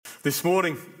This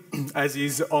morning, as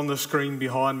is on the screen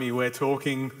behind me, we're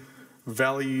talking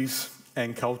values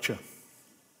and culture.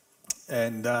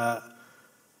 And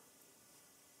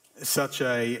such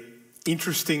a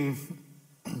interesting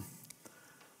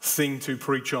thing to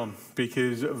preach on,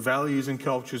 because values and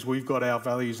cultures, we've got our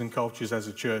values and cultures as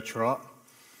a church, right?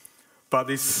 But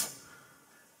this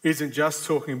isn't just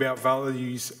talking about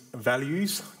values,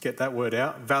 get that word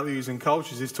out, values and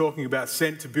cultures. It's talking about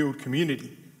sent to build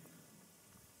community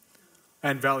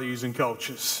and values and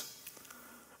cultures.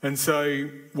 And so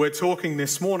we're talking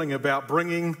this morning about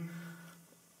bringing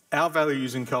our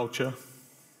values and culture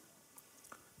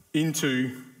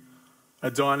into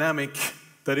a dynamic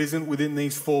that isn't within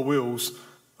these four walls.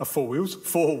 I've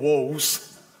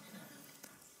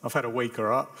had a week, all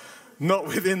right? Not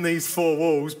within these four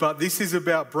walls, but this is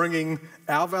about bringing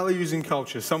our values and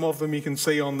culture. Some of them you can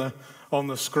see on the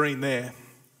screen there.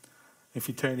 If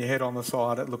you turn your head on the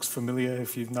side, it looks familiar.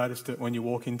 If you've noticed it when you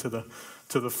walk into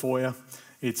the foyer,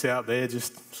 it's out there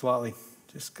just slightly.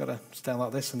 Just got to stand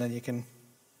like this and then you can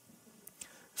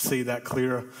see that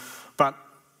clearer. But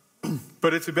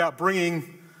it's about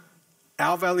bringing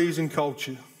our values and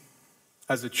culture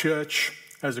as a church,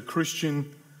 as a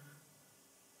Christian,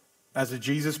 as a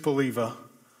Jesus believer,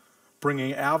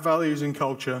 bringing our values and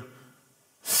culture,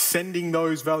 sending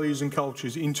those values and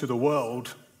cultures into the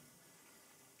world,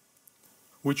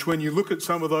 which when you look at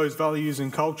some of those values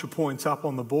and culture points up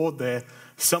on the board there,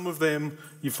 some of them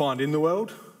you find in the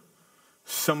world,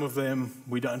 some of them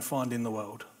we don't find in the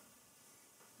world,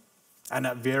 and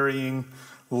at varying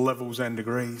levels and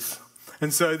degrees.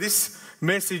 And so this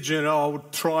message, and I'll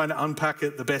try and unpack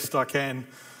it the best I can,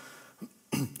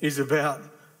 is about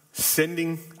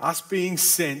us being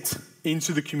sent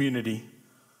into the community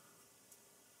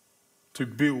to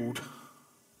build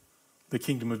the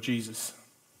kingdom of Jesus.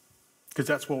 Because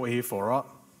that's what we're here for, right?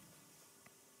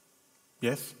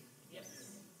 Yes? Yes.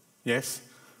 Yes?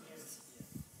 Yes.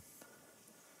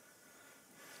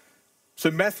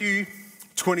 So Matthew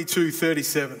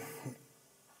 22:37.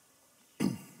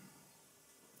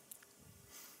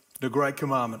 The great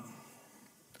commandment.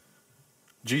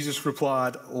 Jesus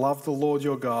replied, "Love the Lord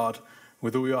your God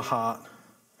with all your heart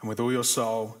and with all your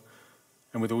soul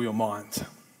and with all your mind."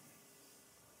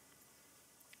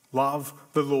 Love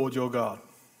the Lord your God.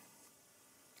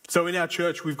 So in our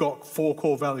church, we've got 4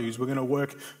 core values. We're going to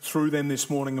work through them this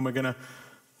morning and we're going to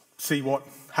see what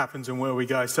happens and where we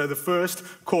go. So the first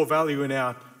core value in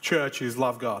our church is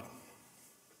love God.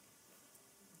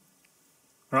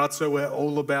 All right, so we're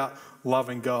all about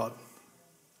loving God.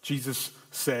 Jesus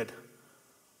said,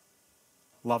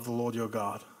 love the Lord your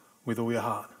God with all your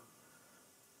heart.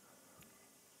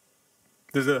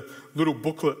 There's a little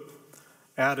booklet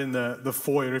out in the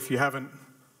foyer. If you haven't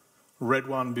read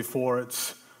one before,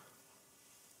 it's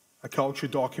a culture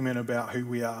document about who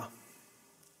we are,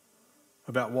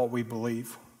 about what we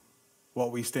believe,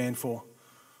 what we stand for.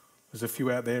 There's a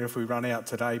few out there. If we run out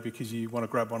today because you want to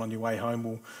grab one on your way home,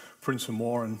 we'll print some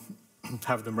more and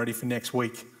have them ready for next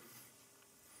week.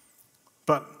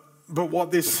 But what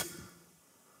this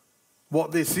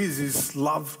is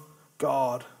love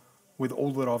God with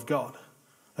all that I've got.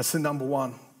 That's the number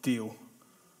one deal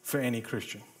for any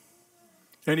Christian.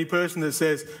 Any person that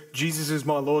says, Jesus is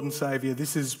my Lord and Saviour,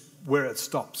 this is where it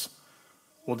stops.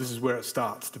 Or this is where it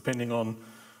starts, depending on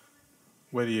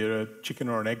whether you're a chicken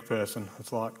or an egg person.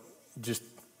 It's like, it's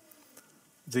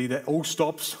either it all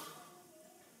stops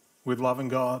with loving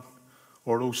God,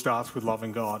 or it all starts with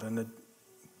loving God. And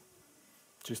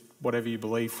just whatever you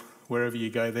believe, wherever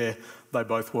you go there, they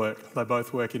both work. They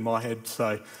both work in my head,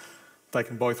 so they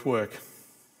can both work.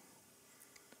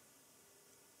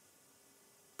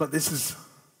 But this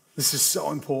is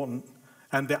so important,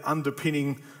 and the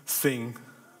underpinning thing,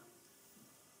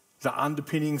 the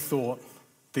underpinning thought,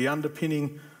 the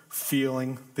underpinning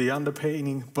feeling, the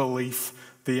underpinning belief,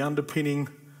 the underpinning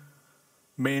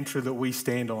mantra that we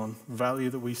stand on, value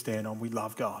that we stand on, we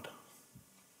love God.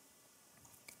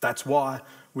 That's why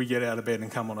we get out of bed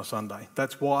and come on a Sunday.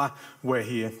 That's why we're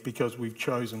here, because we've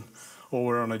chosen, or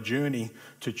we're on a journey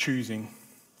to choosing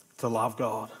to love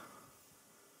God.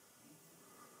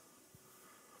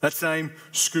 That same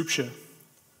scripture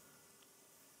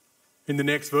in the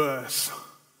next verse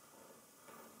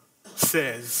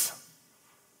says,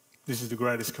 this is the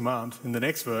greatest command. In the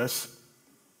next verse,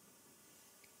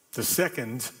 the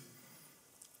second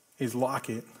is like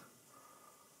it.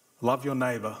 Love your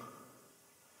neighbour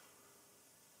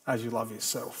as you love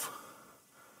yourself.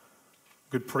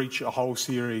 Could preach a whole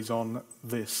series on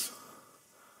this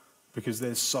because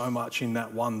there's so much in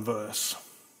that one verse.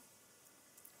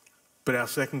 But our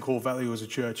second core value as a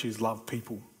church is love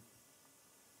people.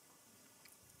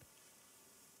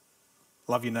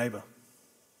 Love your neighbour.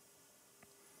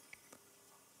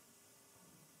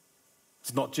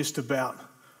 It's not just about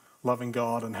loving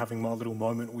God and having my little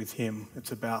moment with him.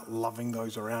 It's about loving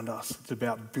those around us. It's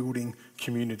about building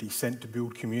community, sent to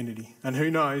build community. And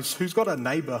who knows, who's got a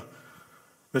neighbour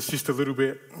that's just a little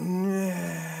bit,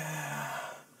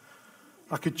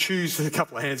 I could choose. A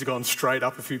couple of hands have gone straight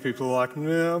up. A few people are like,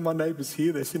 no, my neighbour's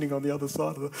here. They're sitting on the other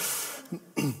side of the...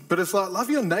 But it's like, love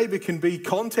your neighbour can be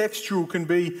contextual, can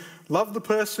be love the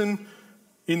person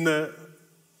in the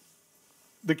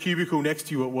cubicle next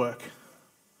to you at work.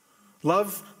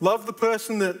 Love the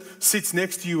person that sits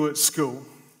next to you at school.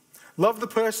 Love the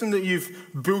person that you've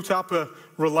built up a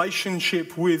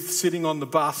relationship with sitting on the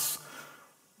bus,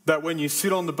 that when you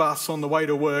sit on the bus on the way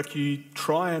to work, you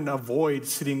try and avoid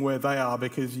sitting where they are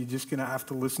because you're just going to have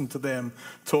to listen to them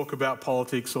talk about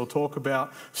politics or talk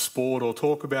about sport or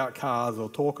talk about cars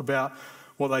or talk about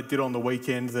what they did on the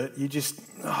weekend, that you just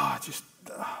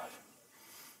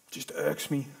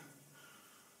irks me,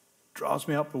 drives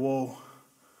me up the wall,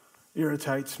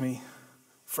 irritates me,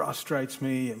 frustrates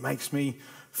me, it makes me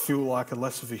feel like a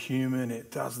less of a human, it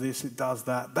does this, it does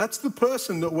that. That's the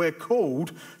person that we're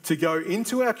called to go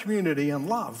into our community and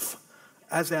love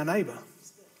as our neighbour.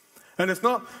 And it's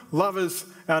not love as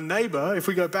our neighbour, if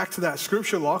we go back to that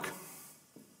scripture lock,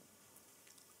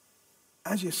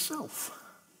 as yourself.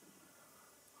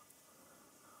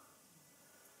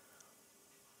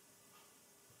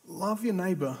 Love your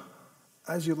neighbour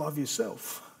as you love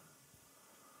yourself.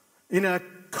 In a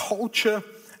culture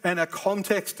and a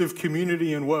context of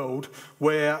community and world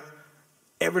where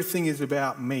everything is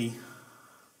about me.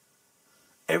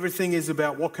 Everything is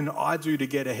about what can I do to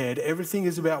get ahead. Everything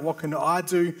is about what can I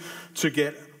do to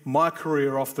get my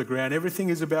career off the ground. Everything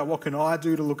is about what can I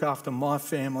do to look after my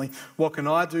family. What can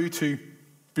I do to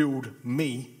build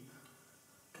me.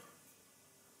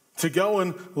 To go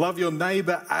and love your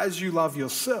neighbour as you love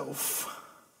yourself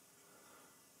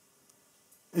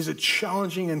is a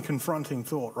challenging and confronting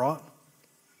thought, right?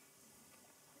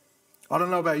 I don't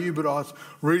know about you, but I was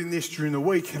reading this during the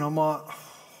week and I'm like,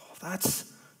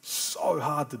 that's so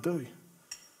hard to do.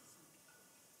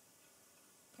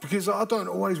 Because I don't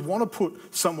always want to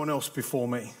put someone else before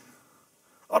me.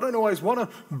 I don't always want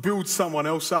to build someone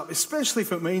else up, especially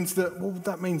if it means that, well,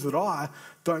 that means that I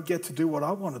don't get to do what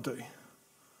I want to do.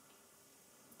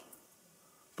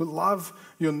 But love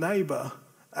your neighbour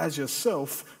as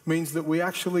yourself means that we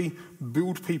actually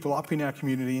build people up in our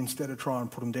community instead of trying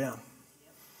to put them down.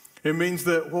 It means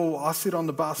that, well, I sit on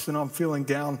the bus and I'm feeling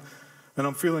down and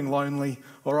I'm feeling lonely,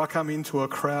 or I come into a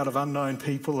crowd of unknown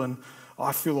people and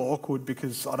I feel awkward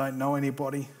because I don't know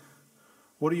anybody.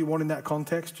 What do you want in that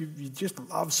context? You just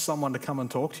love someone to come and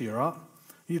talk to you, right?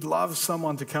 You'd love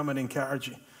someone to come and encourage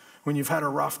you. When you've had a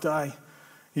rough day,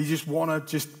 you just want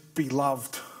to just be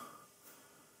loved.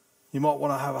 You might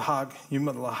want to have a hug.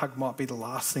 A hug might be the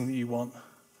last thing that you want.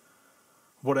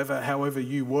 However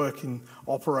you work and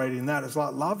operate in that, it's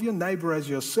like love your neighbour as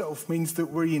yourself means that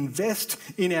we invest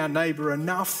in our neighbour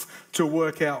enough to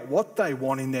work out what they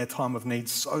want in their time of need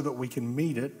so that we can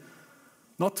meet it,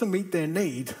 not to meet their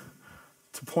need,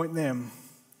 to point them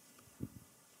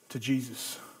to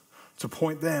Jesus, to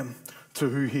point them to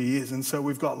who he is. And so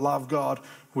we've got love God,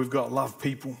 we've got love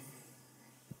people.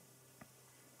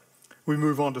 We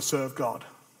move on to serve God.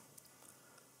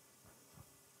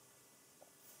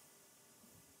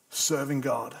 Serving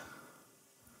God.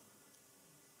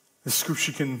 The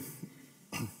scripture can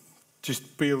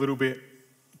just be a little bit,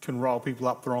 can roll people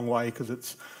up the wrong way because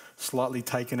it's slightly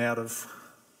taken out of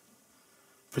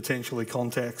potentially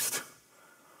context,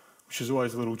 which is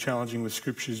always a little challenging with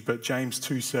scriptures. But James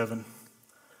 2:7,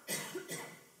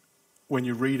 when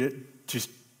you read it, just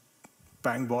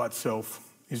bang by itself,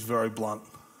 is very blunt.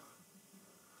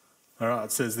 All right,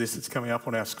 it says this, it's coming up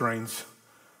on our screens.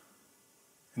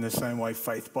 In the same way,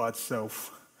 faith by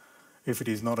itself, if it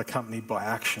is not accompanied by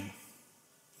action,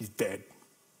 is dead.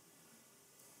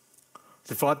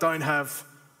 If I don't have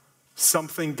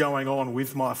something going on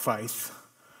with my faith,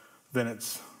 then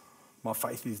my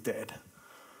faith is dead,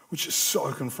 which is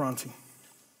so confronting.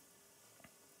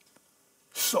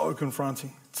 So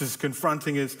confronting. It's as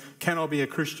confronting as, can I be a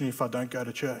Christian if I don't go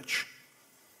to church?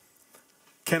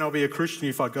 Can I be a Christian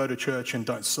if I go to church and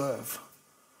don't serve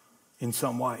in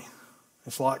some way?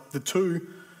 It's like the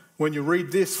two, when you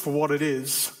read this for what it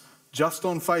is, just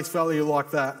on face value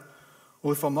like that,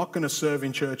 well, if I'm not going to serve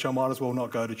in church, I might as well not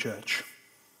go to church.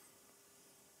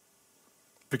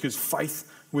 Because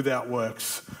faith without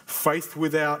works, faith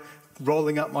without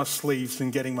rolling up my sleeves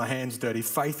and getting my hands dirty,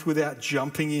 faith without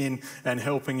jumping in and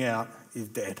helping out is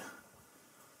dead.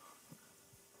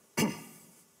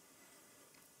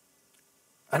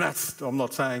 And I'm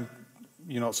not saying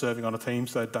you're not serving on a team,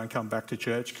 so don't come back to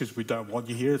church because we don't want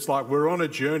you here. It's like we're on a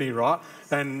journey, right?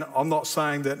 And I'm not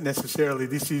saying that necessarily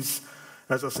this is,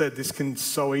 as I said, this can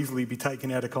so easily be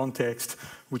taken out of context,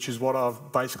 which is what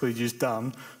I've basically just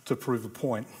done to prove a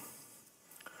point.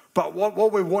 But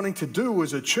what we're wanting to do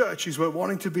as a church is we're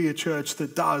wanting to be a church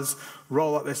that does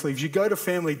roll up their sleeves. You go to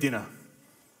family dinner,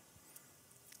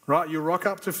 right? You rock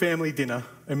up to family dinner,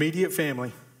 immediate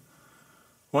family.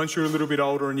 Once you're a little bit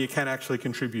older and you can actually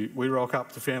contribute. We rock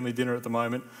up to family dinner at the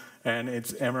moment and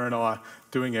it's Emma and I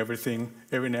doing everything.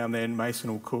 Every now and then Mason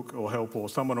will cook or help or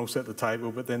someone will set the table,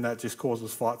 but then that just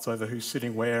causes fights over who's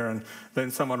sitting where, and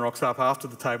then someone rocks up after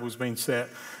the table's been set.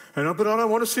 But I don't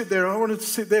want to sit there. I wanted to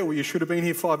sit there. Well, you should have been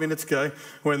here 5 minutes ago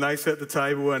when they set the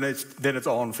table, and then it's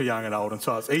on for young and old. And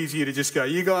so it's easier to just go,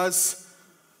 you guys,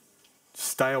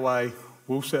 stay away.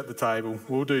 We'll set the table.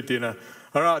 We'll do dinner.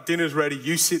 All right, dinner's ready.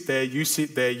 You sit there, you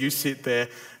sit there, you sit there,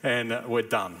 and we're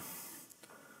done.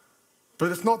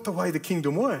 But it's not the way the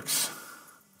kingdom works.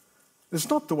 It's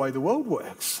not the way the world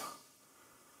works.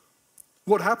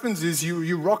 What happens is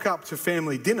you rock up to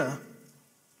family dinner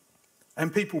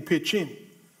and people pitch in.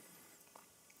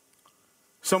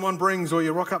 Someone brings, or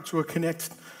you rock up to a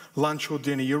Connect lunch or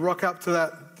dinner. You rock up to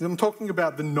that. I'm talking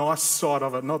about the nice side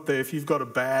of it, not if you've got a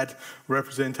bad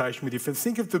representation with your friends.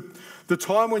 Think of the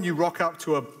time when you rock up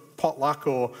to a potluck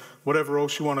or whatever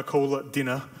else you want to call it,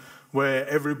 dinner, where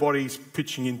everybody's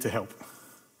pitching in to help.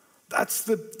 That's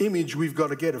the image we've got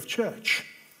to get of church.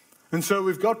 And so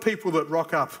we've got people that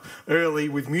rock up early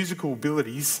with musical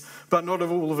abilities, but not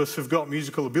all of us have got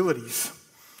musical abilities.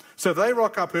 So they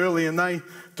rock up early and they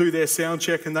do their sound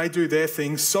check and they do their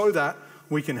things so that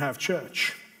we can have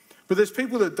church. But there's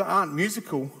people that aren't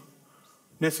musical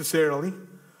necessarily,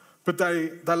 but they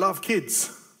love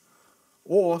kids.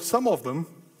 Or some of them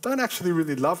don't actually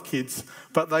really love kids,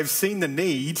 but they've seen the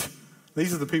need.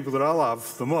 These are the people that I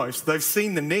love the most. They've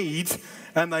seen the need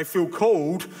and they feel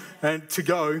called and to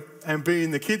go and be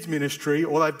in the kids ministry,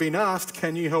 or they've been asked,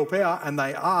 can you help out? And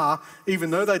they are,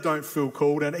 even though they don't feel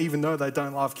called and even though they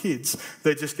don't love kids,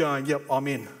 they're just going, yep, I'm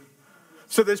in.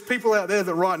 So there's people out there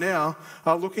that right now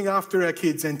are looking after our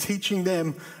kids and teaching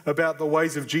them about the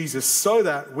ways of Jesus so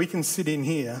that we can sit in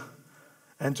here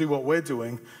and do what we're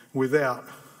doing without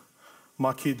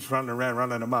my kids running around,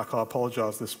 running amok. I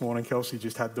apologise this morning. Kelsey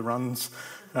just had the runs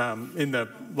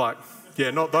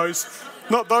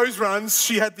not those runs.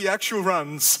 She had the actual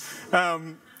runs.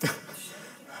 That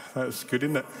was good,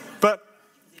 isn't it? But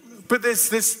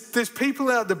there's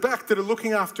people out the back that are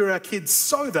looking after our kids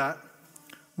so that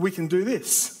we can do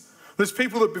this. There's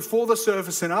people that before the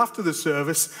service and after the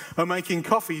service are making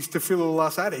coffees to fill all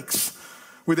us addicts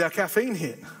with our caffeine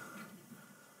hit.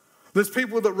 There's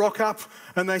people that rock up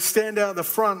and they stand out the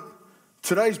front.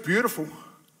 Today's beautiful,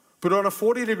 but on a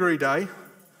 40-degree day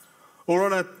or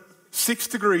on a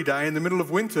 6-degree day in the middle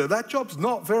of winter, that job's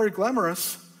not very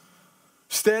glamorous.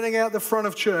 Standing out the front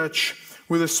of church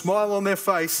with a smile on their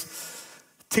face,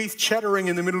 teeth chattering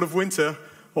in the middle of winter,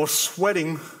 or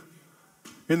sweating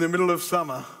in the middle of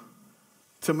summer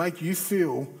to make you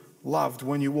feel loved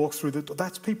when you walk through the door.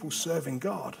 That's people serving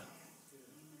God.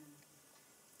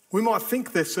 We might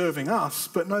think they're serving us,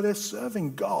 but no, they're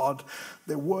serving God.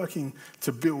 They're working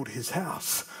to build his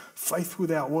house. Faith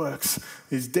without works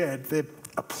is dead. They're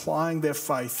applying their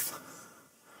faith.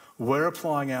 We're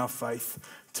applying our faith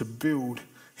to build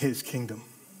his kingdom.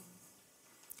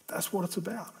 That's what it's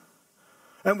about.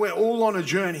 And we're all on a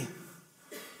journey.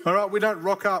 All right, we don't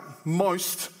rock up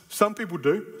some people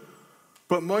do,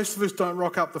 but most of us don't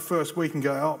rock up the first week and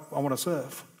go, oh, I want to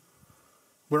serve.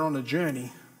 We're on a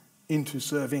journey into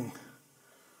serving.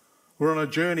 We're on a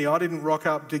journey. I didn't rock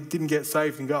up, didn't get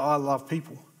saved and go, I love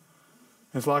people.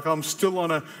 It's like I'm still on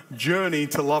a journey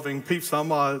to loving people.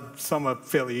 Some are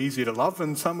fairly easy to love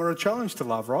and some are a challenge to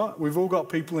love, right? We've all got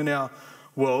people in our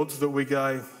worlds that we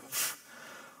go,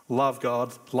 love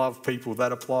God, love people.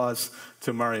 That applies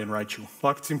to Murray and Rachel.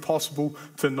 Like it's impossible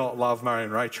to not love Murray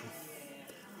and Rachel.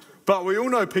 But we all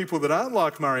know people that aren't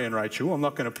like Murray and Rachel. I'm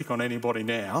not going to pick on anybody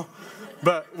now.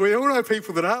 But we all know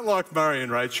people that aren't like Murray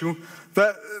and Rachel,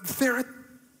 that they're a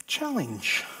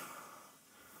challenge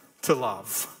to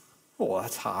love. Oh,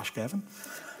 that's harsh, Gavin.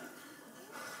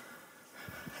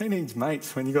 Who needs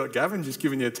mates when you got Gavin just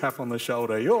giving you a tap on the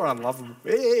shoulder? You're unlovable.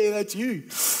 Hey, that's you.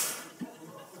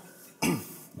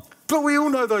 But we all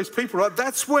know those people, right?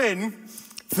 That's when,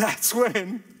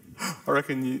 I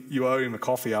reckon you owe him a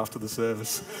coffee after the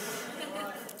service.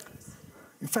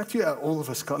 In fact, yeah, all of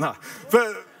us got, no.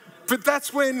 But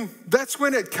that's when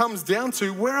it comes down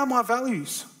to, where are my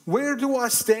values? Where do I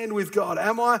stand with God?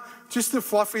 Am I just the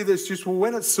fluffy that's just, well,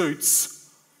 when it suits?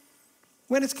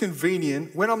 when it's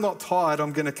convenient, when I'm not tired,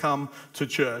 I'm going to come to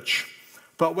church.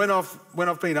 But when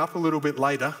I've been up a little bit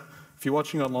later, if you're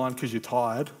watching online because you're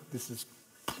tired, this is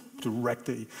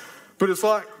directly. But it's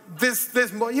like, there's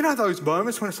those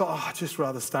moments when it's like, oh, I'd just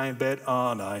rather stay in bed.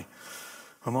 Oh, no,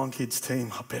 I'm on kids'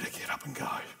 team. I better get up and go.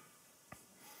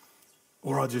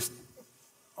 Or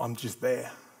I'm just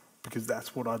there because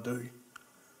that's what I do.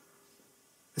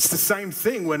 It's the same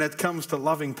thing when it comes to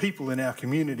loving people in our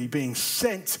community, being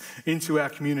sent into our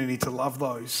community to love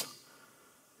those.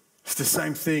 It's the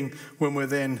same thing when we're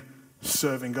then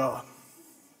serving God.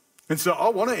 And so I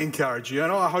want to encourage you,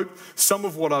 and I hope some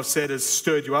of what I've said has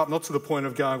stirred you up, not to the point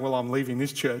of going, well, I'm leaving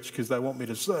this church because they want me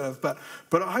to serve, but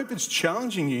I hope it's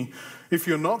challenging you, if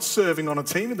you're not serving on a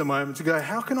team at the moment, to go,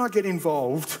 how can I get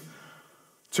involved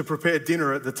to prepare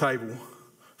dinner at the table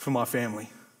for my family?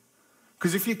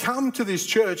 Because if you come to this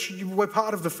church, we're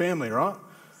part of the family, right?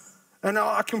 And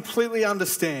I completely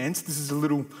understand, this is a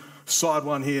little side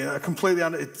one here,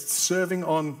 it's serving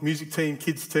on music team,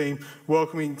 kids team,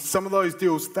 welcoming, some of those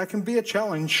deals, that can be a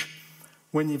challenge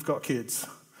when you've got kids.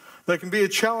 They can be a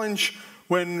challenge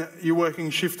when you're working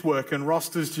shift work and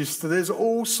rosters, there's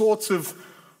all sorts of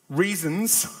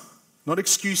reasons, not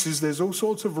excuses, there's all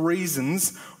sorts of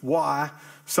reasons why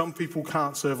some people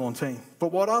can't serve on team.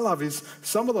 But what I love is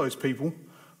some of those people,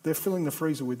 they're filling the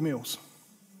freezer with meals.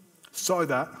 So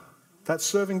that's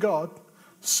serving God,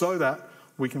 so that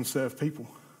we can serve people.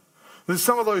 There's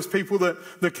some of those people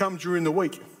that come during the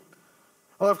week.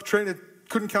 I love Katrina,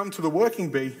 couldn't come to the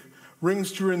working bee,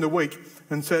 rings during the week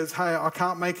and says, hey, I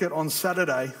can't make it on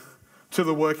Saturday to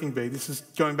the working bee. This is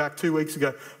going back 2 weeks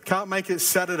ago. Can't make it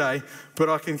Saturday, but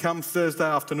I can come Thursday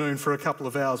afternoon for a couple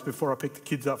of hours before I pick the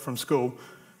kids up from school.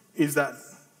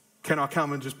 Can I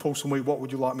come and just pull some weed? What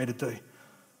would you like me to do?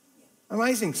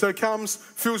 Amazing. So comes,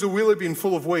 fills a wheelie bin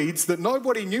full of weeds that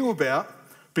nobody knew about,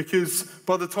 because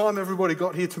by the time everybody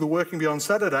got here to the working bee on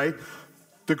Saturday,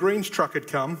 the greens truck had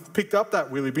come, picked up that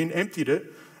wheelie bin, emptied it,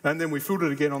 and then we filled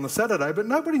it again on the Saturday. But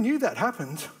nobody knew that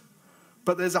happened.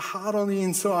 But there's a heart on the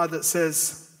inside that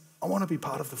says, I want to be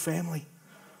part of the family.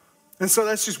 And so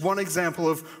that's just one example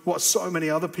of what so many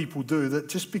other people do, that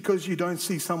just because you don't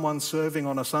see someone serving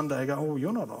on a Sunday, go,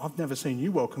 oh, I've never seen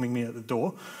you welcoming me at the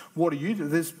door. What do you do?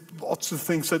 There's lots of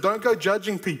things. So don't go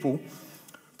judging people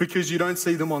because you don't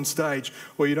see them on stage,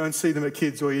 or you don't see them at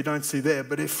kids, or you don't see there.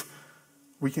 But if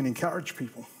we can encourage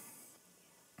people,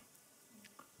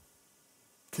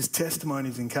 because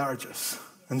testimonies encourage us.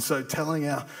 And so telling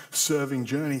our serving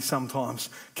journey sometimes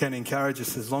can encourage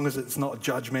us, as long as it's not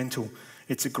judgmental.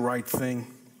 It's a great thing.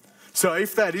 So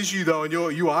if that is you though, and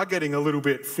you are getting a little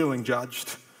bit feeling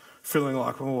judged, feeling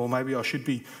like, oh, well, maybe I should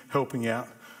be helping out,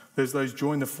 there's those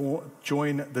join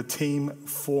the team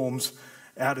forms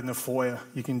out in the foyer.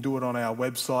 You can do it on our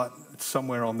website. It's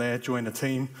somewhere on there, join the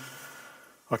team.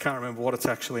 I can't remember what it's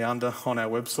actually under on our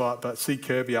website, but see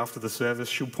Kirby after the service.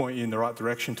 She'll point you in the right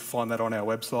direction to find that on our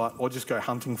website, or just go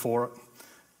hunting for it.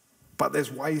 But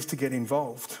there's ways to get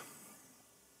involved.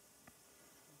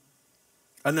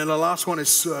 And then the last one is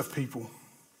serve people.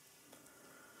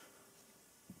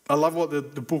 I love what the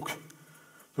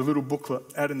little booklet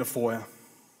out in the foyer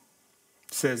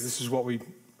says. This is what we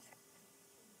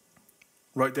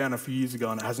wrote down a few years ago,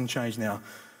 and it hasn't changed now.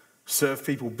 Serve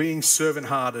people. Being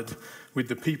servant-hearted with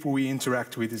the people we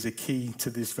interact with is a key to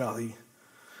this value.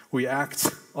 We act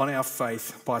on our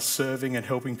faith by serving and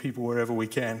helping people wherever we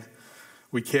can.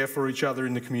 We care for each other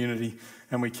in the community,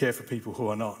 and we care for people who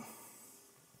are not.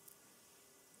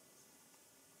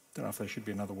 Don't know if there should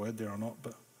be another word there or not,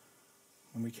 but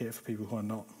when we care for people who are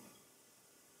not.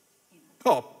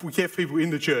 Oh, we care for people in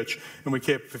the church, and we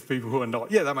care for people who are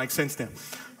not. Yeah, that makes sense now.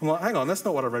 I'm like, hang on, that's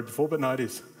not what I read before, but no, it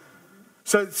is.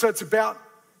 So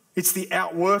it's the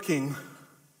outworking.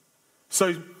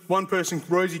 So one person,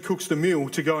 Rosie, cooks the meal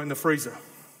to go in the freezer.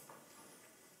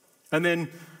 And then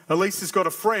Elisa's got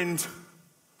a friend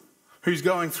who's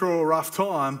going through a rough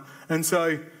time, and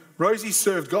so Rosie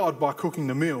served God by cooking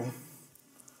the meal.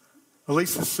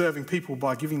 Elisa's serving people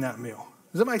by giving that meal.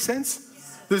 Does that make sense?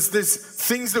 There's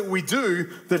things that we do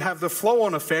that have the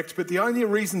flow-on effect, but the only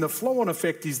reason the flow-on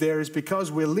effect is there is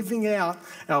because we're living out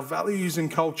our values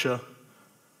and culture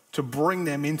to bring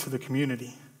them into the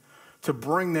community, to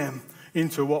bring them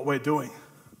into what we're doing.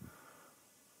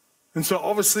 And so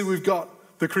obviously we've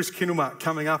got the Chris Kindelmark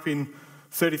coming up in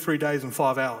 33 days and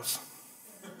 5 hours.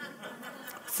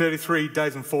 33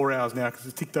 days and 4 hours now, because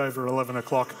it ticked over 11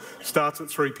 o'clock. Starts at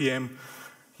 3 p.m.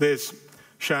 There's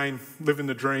Shane, living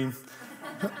the dream.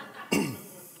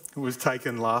 It was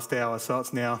taken last hour, so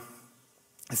it's now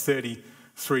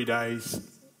 33 days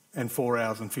and 4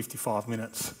 hours and 55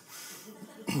 minutes.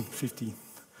 50.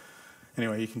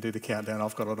 Anyway, you can do the countdown.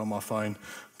 I've got it on my phone.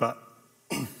 But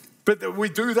we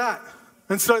do that.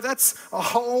 And so that's a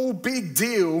whole big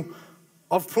deal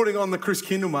of putting on the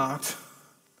Christkindlmarkt,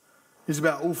 is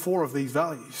about all four of these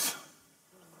values.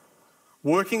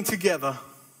 Working together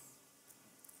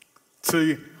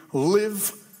to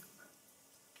live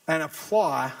and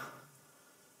apply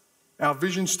our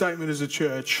vision statement as a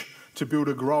church to build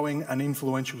a growing and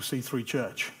influential C3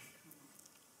 church.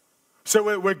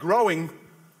 So we're growing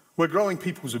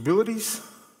people's abilities,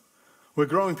 we're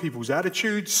growing people's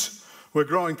attitudes, we're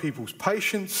growing people's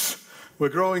patience,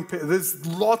 there's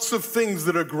lots of things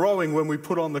that are growing when we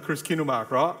put on the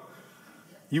Christkindlmarkt, right?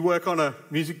 You work on a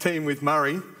music team with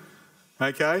Murray,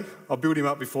 okay? I'll build him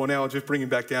up before now, I'll just bring him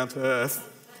back down to earth.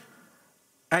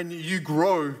 And you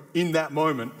grow in that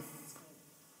moment.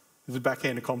 There's a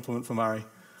backhanded compliment for Murray.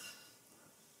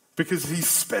 Because he's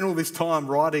spent all this time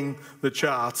writing the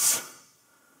charts.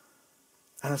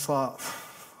 And it's like,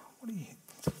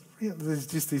 there's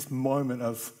just this moment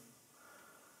of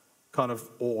kind of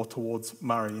awe towards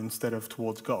Murray instead of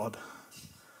towards God.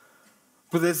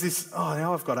 But there's this,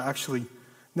 now I've got to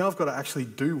actually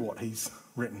do what he's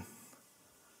written.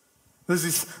 There's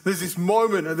this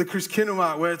moment at the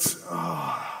Christkindlmarkt where it's,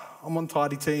 I'm on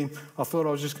tidy team. I thought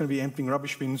I was just going to be emptying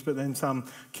rubbish bins, but then some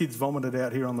kids vomited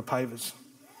out here on the pavers.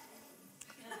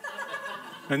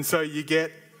 And so you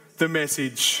get the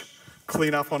message,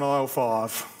 clean up on aisle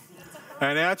 5.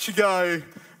 And out you go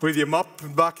with your mop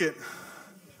and bucket,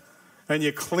 and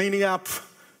you're cleaning up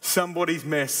somebody's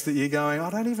mess that you're going, I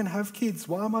don't even have kids.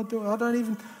 Why am I doing?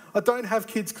 I don't have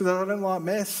kids because I don't like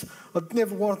mess. I've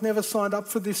never signed up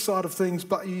for this side of things,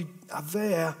 but you are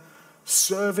there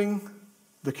serving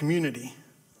the community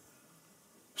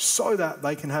so that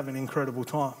they can have an incredible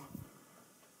time.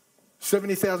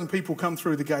 70,000 people come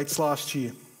through the gates last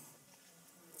year.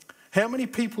 How many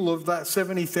people of that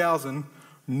 70,000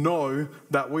 know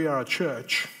that we are a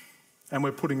church and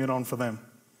we're putting it on for them?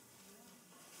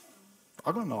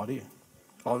 I've got no idea.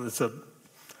 It's a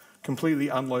completely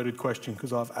unloaded question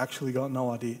because I've actually got no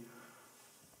idea.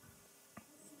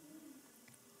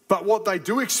 But what they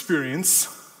do experience,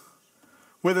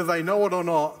 whether they know it or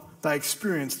not, they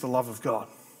experience the love of God.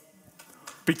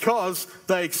 Because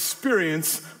they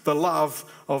experience the love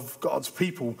of God's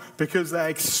people. Because they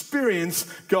experience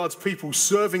God's people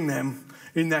serving them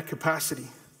in that capacity.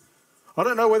 I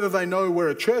don't know whether they know we're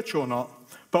a church or not,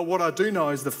 but what I do know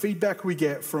is the feedback we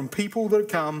get from people that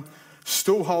come,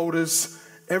 stool holders,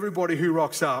 everybody who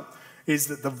rocks up, is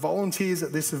that the volunteers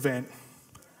at this event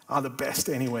are the best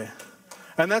anywhere.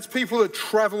 And that's people that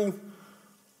travel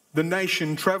the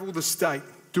nation, travel the state,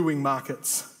 doing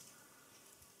markets.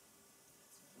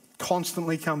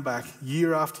 Constantly come back,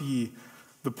 year after year.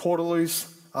 The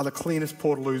Portaloos are the cleanest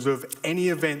Portaloos of any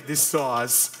event this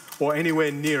size or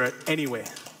anywhere near it, anywhere.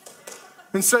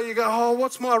 And so you go,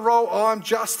 what's my role? I'm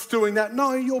just doing that.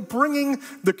 No, you're bringing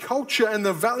the culture and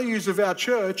the values of our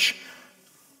church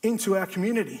into our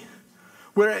community.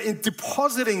 We're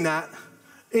depositing that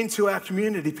into our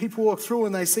community. People walk through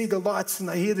and they see the lights and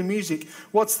they hear the music.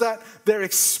 What's that? They're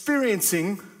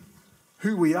experiencing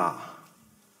who we are.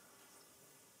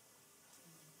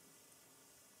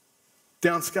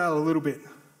 Downscale a little bit.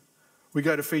 We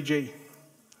go to Fiji.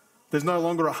 There's no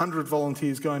longer 100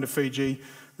 volunteers going to Fiji.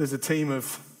 There's a team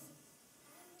of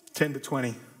 10 to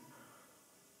 20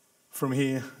 from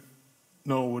here,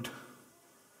 Norwood.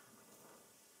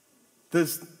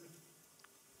 There's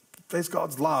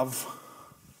God's love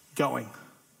going.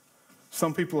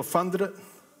 Some people have funded it.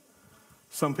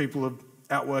 Some people are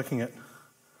outworking it.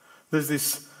 There's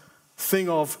this thing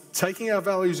of taking our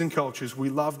values and cultures. We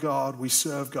love God, we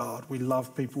serve God, we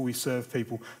love people, we serve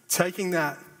people. Taking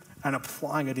that and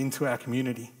applying it into our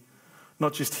community.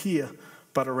 Not just here,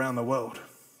 but around the world.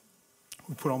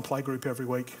 We put on playgroup every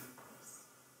week.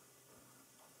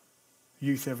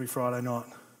 Youth every Friday night.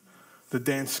 The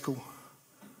dance school.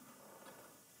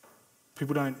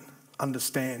 People don't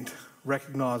understand,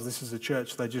 recognise this is a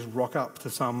church. They just rock up to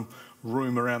some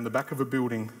room around the back of a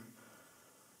building.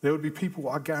 There would be people,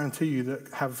 I guarantee you,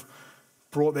 that have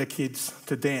brought their kids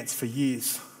to dance for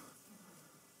years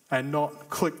and not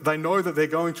click. They know that they're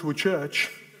going to a church.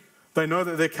 They know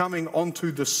that they're coming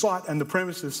onto the site and the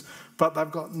premises, but they've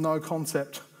got no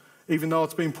concept. Even though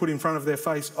it's been put in front of their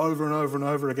face over and over and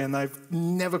over again, they've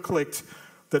never clicked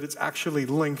that it's actually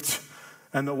linked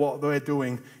and that what they're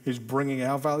doing is bringing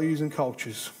our values and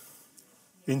cultures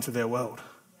into their world.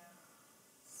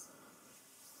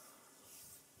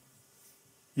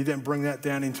 You then bring that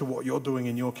down into what you're doing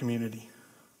in your community.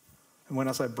 And when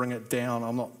I say bring it down,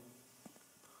 I'm not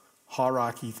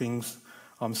hierarchy things.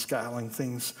 I'm scaling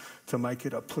things to make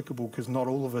it applicable because not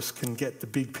all of us can get the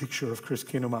big picture of Chris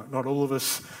Kinnemark. Not all of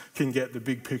us can get the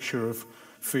big picture of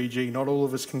Fiji. Not all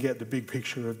of us can get the big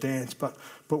picture of dance, but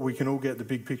we can all get the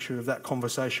big picture of that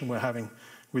conversation we're having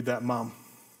with that mum,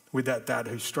 with that dad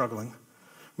who's struggling,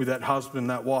 with that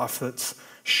husband, that wife that's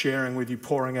sharing with you,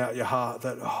 pouring out your heart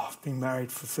that, I've been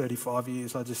married for 35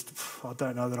 years. I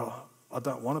don't know that I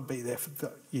don't want to be there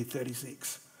for year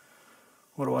 36.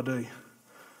 What do I do?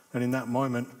 And in that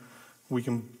moment, we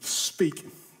can speak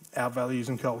our values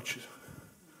and culture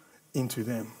into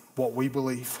them. What we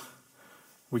believe,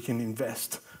 we can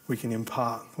invest, we can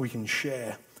impart, we can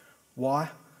share. Why?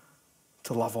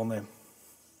 To love on them,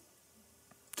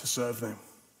 to serve them.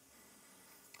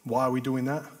 Why are we doing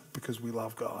that? Because we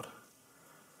love God.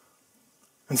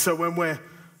 And so when we're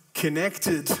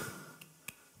connected,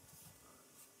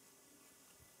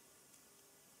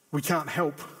 we can't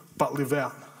help but live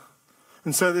out.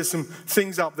 And so there's some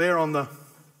things up there on the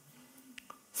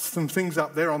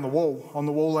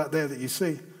wall out there that you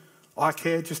see. I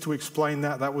care, just to explain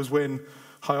that. That was when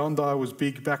Hyundai was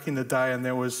big back in the day, and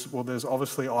there's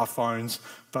obviously iPhones,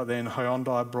 but then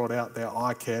Hyundai brought out their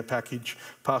I Care package.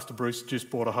 Pastor Bruce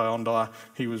just bought a Hyundai.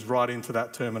 He was right into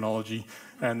that terminology,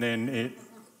 and then it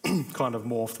kind of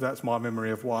morphed. That's my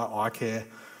memory of why I Care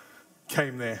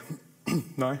came there.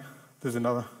 No? There's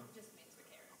another.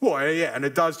 Well, yeah, and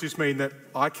it does just mean that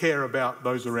I care about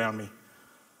those around me.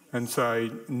 And so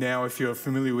now if you're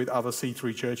familiar with other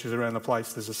C3 churches around the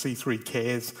place, there's a C3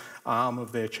 Cares arm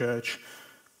of their church.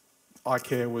 I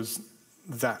Care was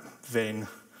that then.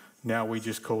 Now we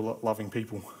just call it loving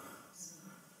people.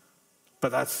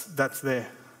 But that's there.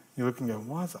 You're looking and going,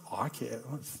 why is it I Care?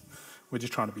 We're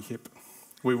just trying to be hip.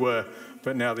 We were,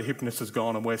 but now the hipness has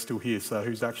gone and we're still here, so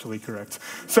who's actually correct?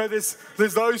 So there's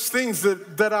those things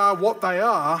that are what they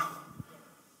are.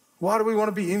 Why do we want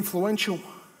to be influential?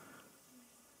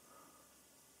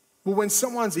 Well, when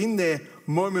someone's in their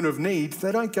moment of need,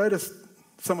 they don't go to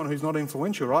someone who's not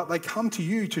influential, right? They come to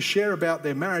you to share about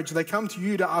their marriage. They come to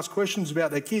you to ask questions about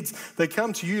their kids. They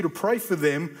come to you to pray for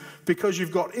them because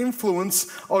you've got influence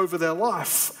over their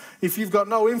life. If you've got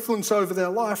no influence over their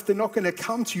life, they're not going to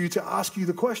come to you to ask you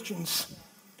the questions.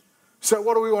 So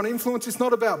what do we want influence? It's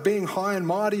not about being high and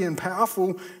mighty and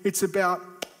powerful. It's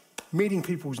about meeting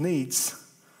people's needs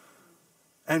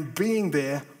and being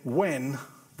there when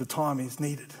the time is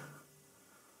needed.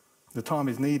 The time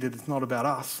is needed. It's not about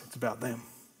us. It's about them.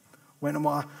 When am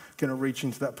I going to reach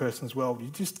into that person's world? You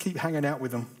just keep hanging out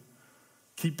with them.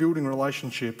 Keep building a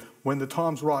relationship. When the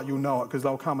time's right, you'll know it because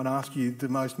they'll come and ask you the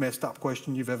most messed up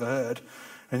question you've ever heard.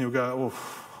 And you'll go,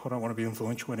 I don't want to be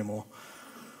influential anymore.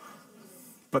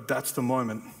 But that's the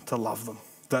moment to love them.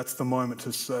 That's the moment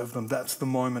to serve them. That's the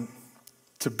moment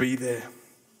to be there.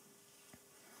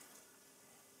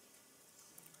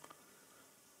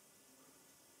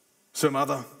 Some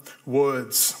other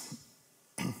words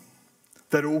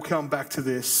that all come back to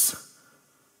this.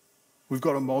 We've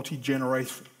got a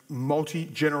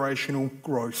multi-generational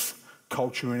growth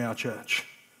culture in our church.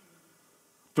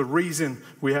 The reason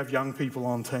we have young people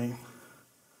on team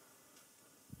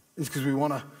is because we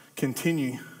want to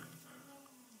continue.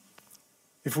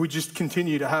 If we just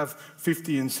continue to have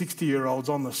 50 and 60-year-olds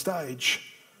on the stage,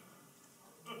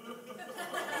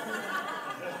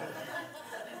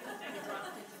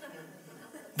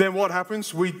 then what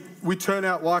happens? We turn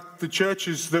out like the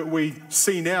churches that we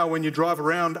see now when you drive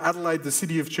around Adelaide, the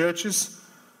city of churches,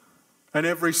 and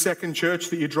every second church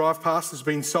that you drive past has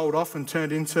been sold off and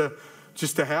turned into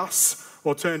just a house,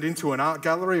 or turned into an art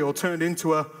gallery, or turned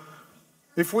into a...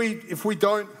 If we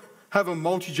don't have a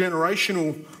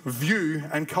multi-generational view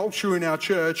and culture in our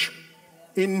church,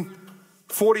 in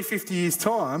 40, 50 years'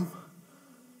 time,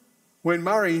 when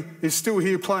Murray is still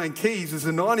here playing keys as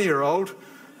a 90-year-old,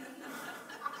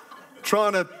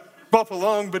 trying to bop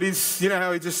along, but he's, you know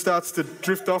how he just starts to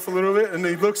drift off a little bit, and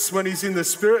he looks when he's in the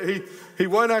spirit, he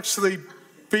won't actually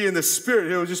be in the spirit,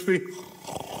 he'll just be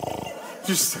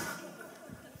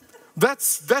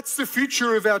that's the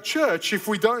future of our church if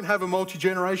we don't have a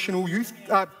multi-generational youth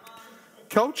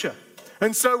culture.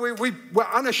 And so we're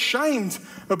unashamed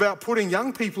about putting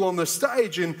young people on the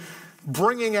stage and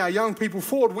bringing our young people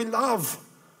forward. We love,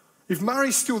 if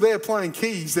Murray's still there playing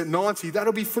keys at 90,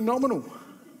 that'll be phenomenal.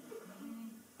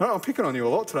 Oh, I'm picking on you a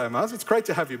lot today, Muzz. It's great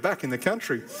to have you back in the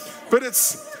country. But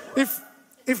it's, if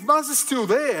Muzz is still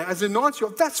there as a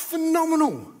 90-year-old, that's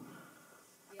phenomenal.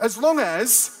 As long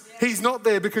as he's not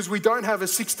there because we don't have a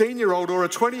 16-year-old or a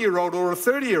 20-year-old or a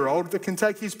 30-year-old that can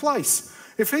take his place.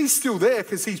 If he's still there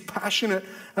because he's passionate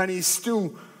and he's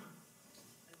still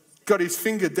got his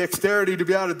finger dexterity to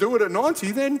be able to do it at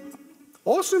 90, then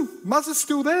awesome. Muzz is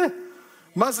still there.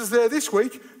 Muzz is there this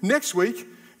week. Next week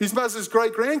is Muzz's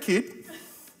great-grandkid.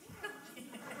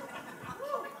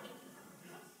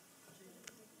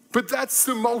 But that's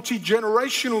the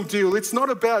multi-generational deal. It's not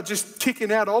about just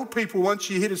kicking out old people once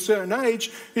you hit a certain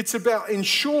age. It's about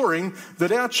ensuring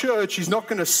that our church is not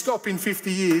going to stop in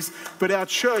 50 years, but our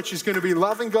church is going to be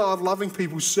loving God, loving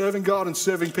people, serving God and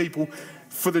serving people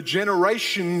for the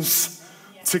generations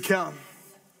to come.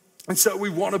 And so we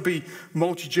want to be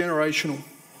multi-generational.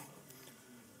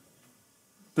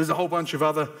 There's a whole bunch of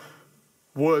other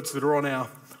words that are on our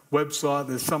website.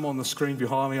 There's some on the screen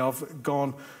behind me. I've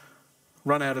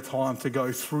run out of time to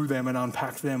go through them and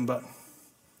unpack them, but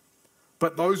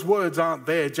those words aren't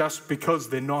there just because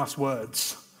they're nice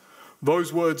words.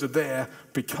 Those words are there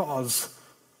because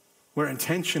we're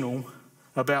intentional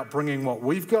about bringing what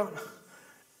we've got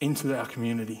into our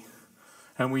community.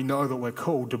 And we know that we're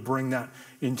called to bring that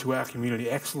into our community.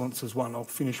 Excellence is one. I'll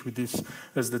finish with this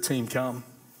as the team come.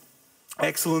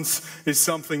 Excellence is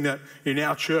something that in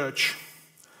our church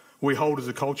we hold as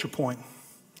a culture point.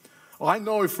 I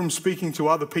know from speaking to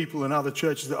other people in other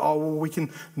churches that, we can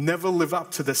never live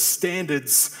up to the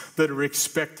standards that are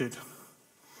expected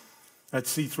at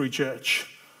C3 Church.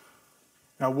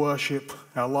 Our worship,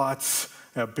 our lights,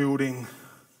 our building.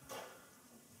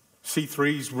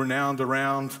 C3 is renowned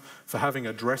around for having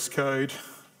a dress code.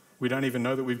 We don't even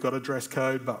know that we've got a dress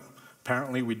code, but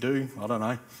apparently we do. I don't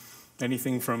know.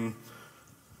 Anything from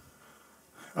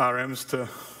RMs to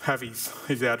Havies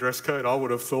is our dress code, I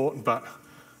would have thought, but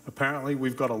apparently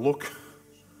we've got a look.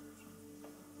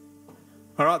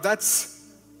 All right, the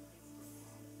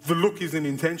look isn't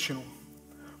intentional.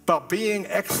 But being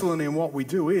excellent in what we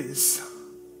do is.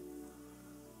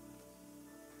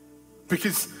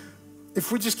 Because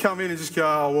if we just come in and just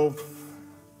go,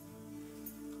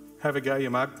 have a go,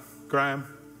 you mug. Graham,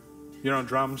 you're on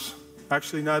drums.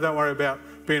 Actually, no, don't worry about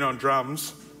being on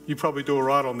drums. You probably do all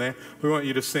right on there. We want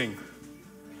you to sing.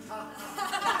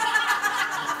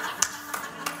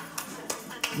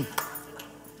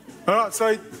 All right,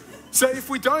 so if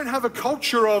we don't have a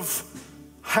culture of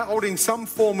holding some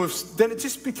form of, then it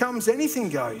just becomes anything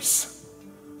goes.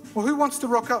 Well, who wants to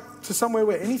rock up to somewhere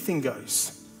where anything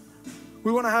goes?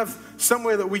 We want to have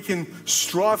somewhere that we can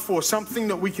strive for, something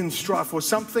that we can strive for,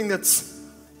 something that's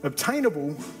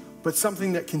obtainable, but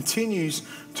something that continues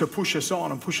to push us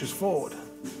on and push us forward.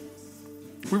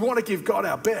 We want to give God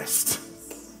our best.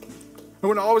 And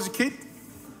when I was a kid,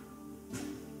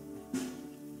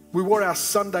 we wore our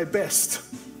Sunday best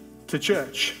to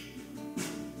church.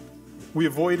 We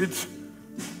avoided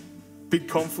big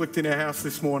conflict in our house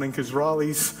this morning because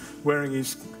Riley's wearing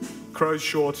his crow's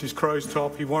shorts, his crow's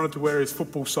top. He wanted to wear his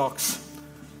football socks.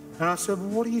 And I said, well,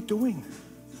 what are you doing?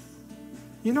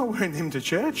 You're not wearing them to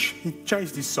church. He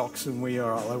changed his socks and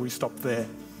we stopped there.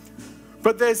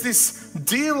 But there's this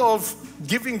deal of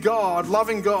giving God,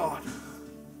 loving God.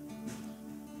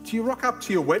 Do you rock up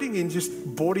to your wedding in just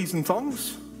boardies and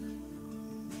thongs?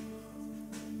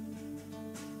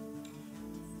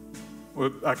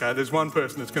 Well, okay, there's one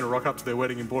person that's going to rock up to their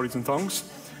wedding in boardies and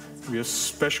thongs. It'll be a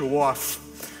special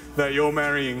wife that you're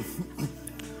marrying.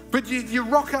 But you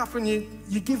rock up and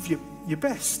you give your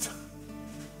best.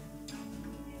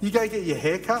 You go get your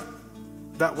hair cut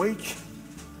that week.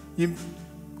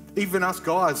 Even us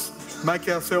guys make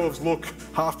ourselves look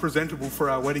half presentable for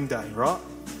our wedding day, right?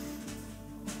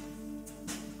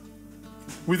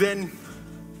 We then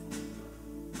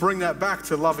bring that back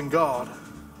to loving God.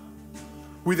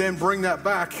 We then bring that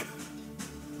back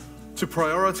to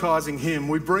prioritizing Him.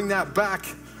 We bring that back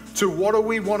to what do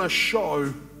we want to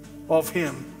show of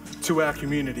Him to our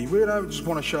community. We don't just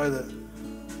want to show that.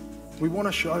 We want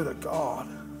to show that God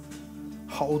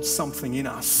holds something in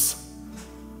us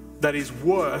that is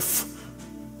worth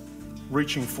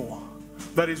reaching for,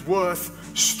 that is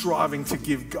worth striving to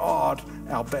give God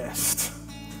our best.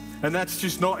 And that's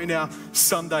just not in our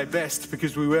Sunday best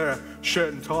because we wear a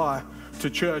shirt and tie to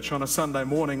church on a Sunday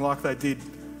morning like they did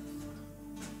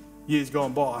years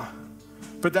gone by.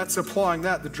 But that's applying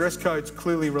that. The dress code's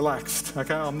clearly relaxed.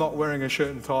 Okay, I'm not wearing a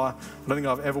shirt and tie. I don't think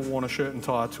I've ever worn a shirt and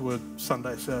tie to a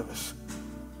Sunday service.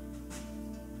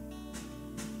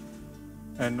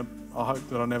 And I hope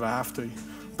that I never have to.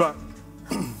 But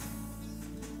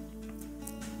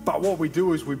what we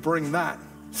do is we bring that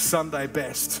Sunday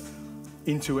best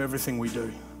into everything we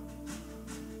do.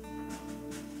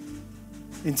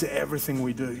 Into everything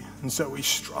we do. And so we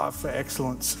strive for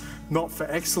excellence, not for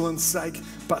excellence sake,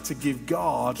 but to give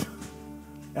God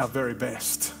our very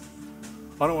best.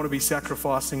 I don't want to be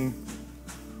sacrificing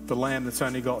the lamb that's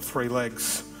only got 3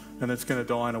 legs and it's going to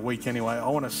die in a week anyway. I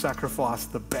want to sacrifice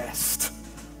the best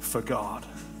for God.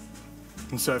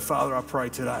 And so, Father, I pray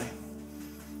today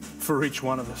for each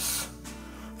one of us.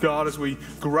 God, as we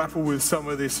grapple with some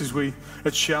of this, as we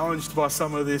are challenged by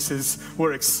some of this, as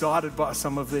we're excited by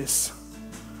some of this,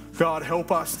 God,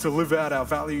 help us to live out our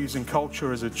values and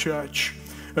culture as a church,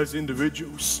 as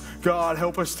individuals. God,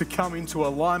 help us to come into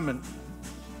alignment,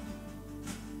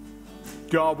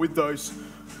 God, with those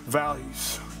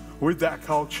values, with that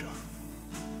culture.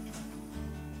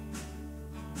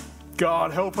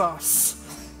 God, help us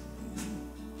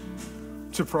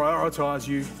to prioritize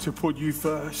you, to put you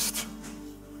first.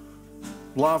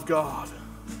 Love God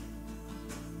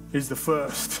is the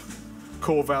first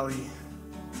core value,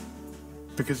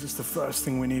 because it's the first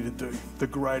thing we need to do, the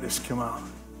greatest command.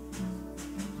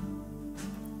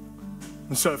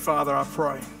 And so, Father, I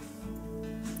pray,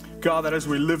 God, that as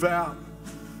we live out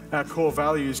our core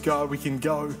values, God, we can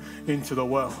go into the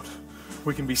world.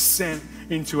 We can be sent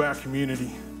into our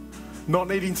community, not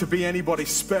needing to be anybody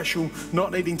special,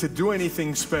 not needing to do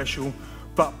anything special,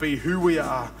 but be who we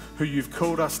are, who you've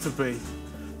called us to be,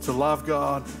 to love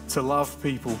God, to love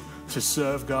people, to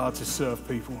serve God, to serve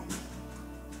people.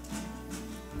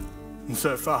 And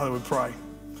so, Father, we pray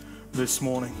this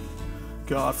morning,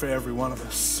 God, for every one of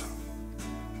us.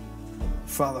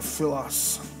 Father, fill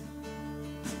us.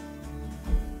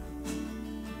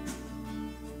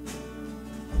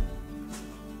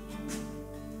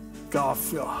 God,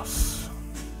 fill us.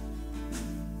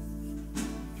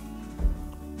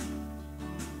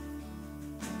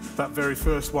 That very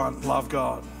first one, love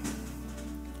God.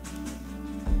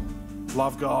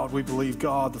 Love God. We believe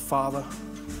God, the Father,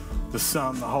 the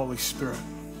Son, the Holy Spirit.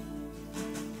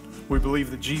 We believe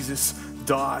that Jesus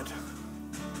died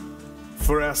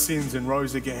for our sins and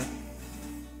rose again.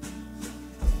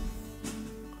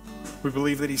 We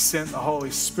believe that he sent the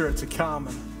Holy Spirit to come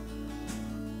and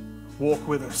walk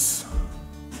with us.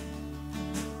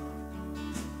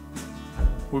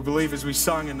 We believe, as we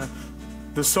sung in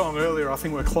the song earlier, I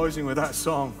think we're closing with that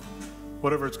song,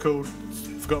 whatever it's called,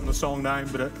 I've forgotten the song name,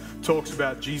 but it talks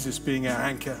about Jesus being our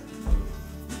anchor.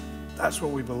 That's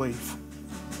what we believe.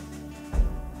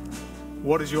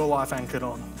 What is your life anchored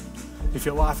on? If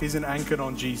your life isn't anchored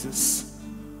on Jesus,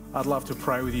 I'd love to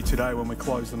pray with you today when we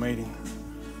close the meeting,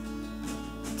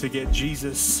 to get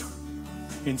Jesus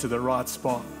into the right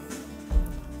spot,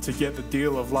 to get the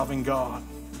deal of loving God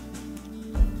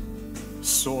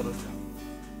sorted.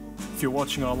 If you're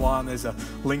watching online, there's a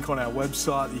link on our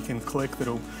website that you can click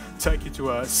that'll take you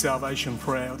to a salvation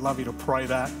prayer. I'd love you to pray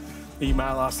that.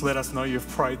 Email us, let us know you've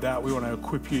prayed that. We want to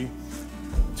equip you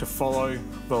to follow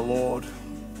the Lord.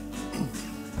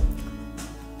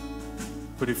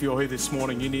 But if you're here this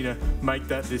morning, you need to make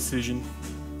that decision.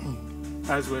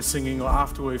 As we're singing or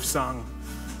after we've sung,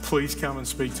 please come and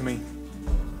speak to me.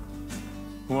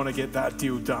 We want to get that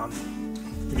deal done.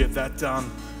 We get that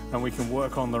done and we can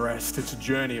work on the rest. It's a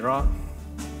journey, right?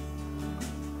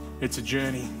 It's a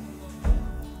journey.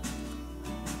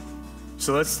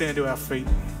 So let's stand to our feet.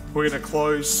 We're going to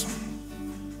close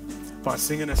by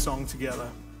singing a song together.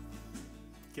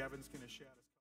 Gavin's going to